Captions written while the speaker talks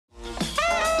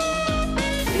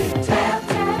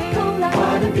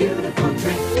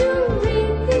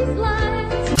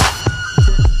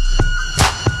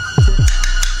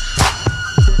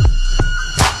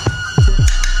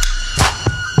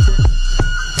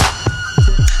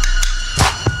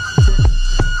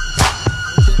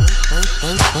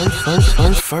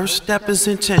First step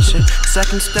is intention,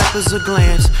 second step is a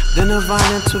glance, then divine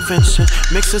intervention.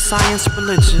 Mix of science,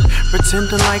 religion,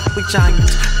 pretending like we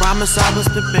giants. Promise I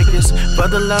was the biggest, but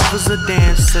the love was a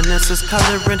dance, and this is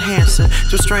color enhancing.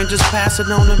 Two strangers passing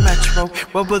on the metro,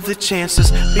 what were the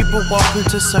chances? People walk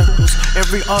into circles,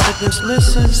 every audience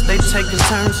listens. They taking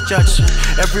turns judging,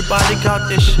 everybody got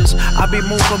dishes. I be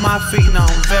moving my feet on,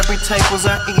 very tables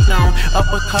I eat on.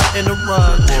 Uppercut in the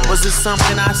rug, was it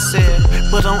something I said?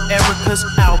 Put on Erica's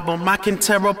album, I can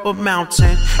tear up a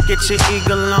mountain. Get your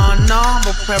eagle on, no, I'm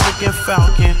a peregrine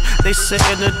falcon. They sit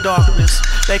in the darkness,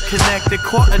 they connected,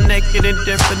 caught naked in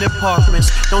different apartments.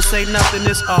 Don't say nothing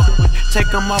is awkward, take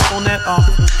them up on that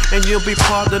offer, and you'll be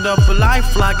parted up for life,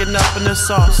 flagging up in the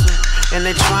saucer. And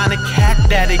they trying to cat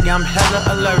daddy, I'm hella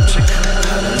allergic.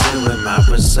 I'm doing my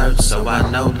research, so I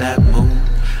know that move.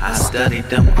 I studied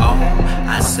them all,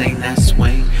 I sing that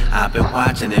swing. I've been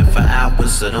watching it for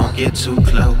hours, so don't get too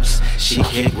close. She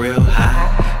hit real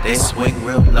high, they swing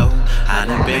real low. I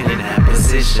done been in that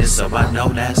position, so I know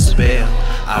that spell.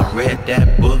 I read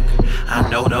that book, I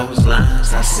know those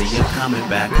lines. I see you coming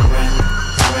back around.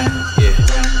 Yeah,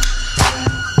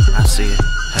 I see it.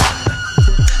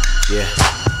 Yeah.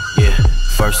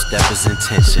 First step is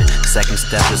intention, second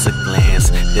step is a glance,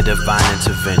 the divine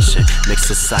intervention. Mix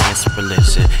of science,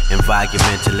 religion,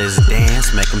 environmentalists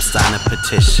dance, make them sign a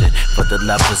petition. For the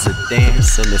lovers of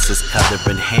dance, and this is color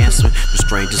enhancement. The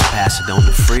strangers passing on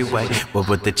the freeway, what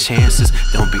were the chances?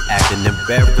 Don't be acting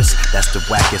embarrassed, that's the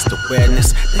wackest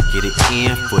awareness. They get it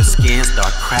in for skin,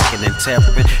 start cracking and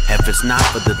tearing. Heaven's not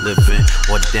for the living,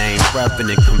 ordained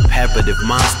reverend and comparative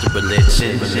monster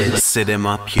religion. Sit in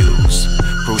my pews,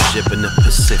 cruise ship in the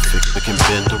Pacific, we can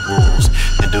bend the rules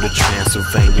and do the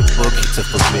Transylvania boogie to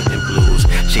forbidden blues.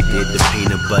 She did the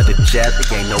peanut butter jelly,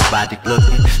 ain't nobody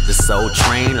looking. The soul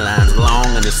train lines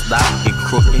long and the sloppy and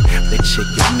crooked. They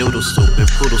chicken noodle soup and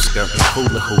poodle skirt and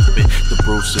hula hooping. The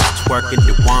Bruces twerking,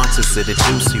 the wances of the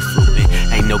juicy fruiting.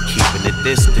 Ain't no keeping the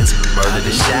distance, murder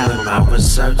the shower. My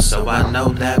research, so I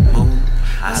know that move.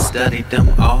 I studied them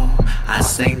all, I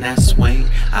sing that swing.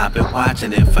 I've been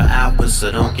watching it for hours,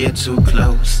 so don't get too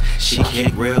close. She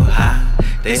hit real high,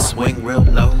 they swing real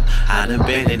low. I done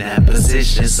been in that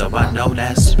position, so I know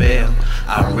that spell.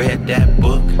 I read that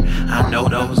book, I know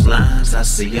those lines. I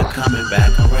see you coming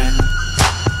back around.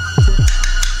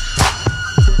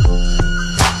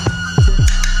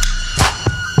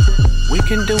 We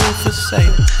can do it for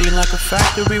safety, like a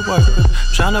factory worker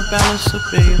trying to balance a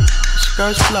beam.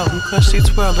 Skirts floating, cause she's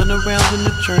twirling around in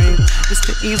the dream. It's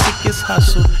the easiest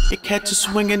hustle. You catch a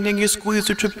swinging and you squeeze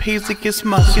the trapezius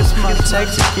muscle. It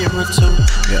takes a year or two.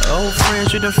 Your old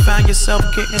friends you done find yourself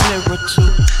getting nearer to.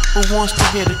 Who wants to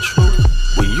hear the truth?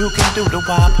 Well, you can do the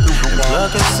wop and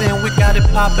plug us in, we got it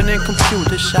popping in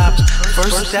computer shops.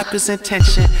 First step is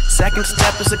intention, second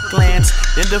step is a glance,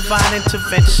 then divine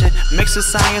intervention. Mix of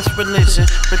science, religion,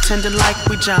 pretending like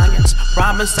we giants.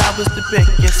 Promise I was the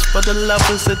biggest, for the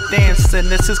lovers of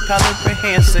dancing. This is color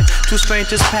enhancing. Two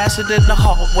strangers passing in the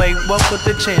hallway, what were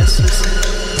the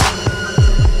chances?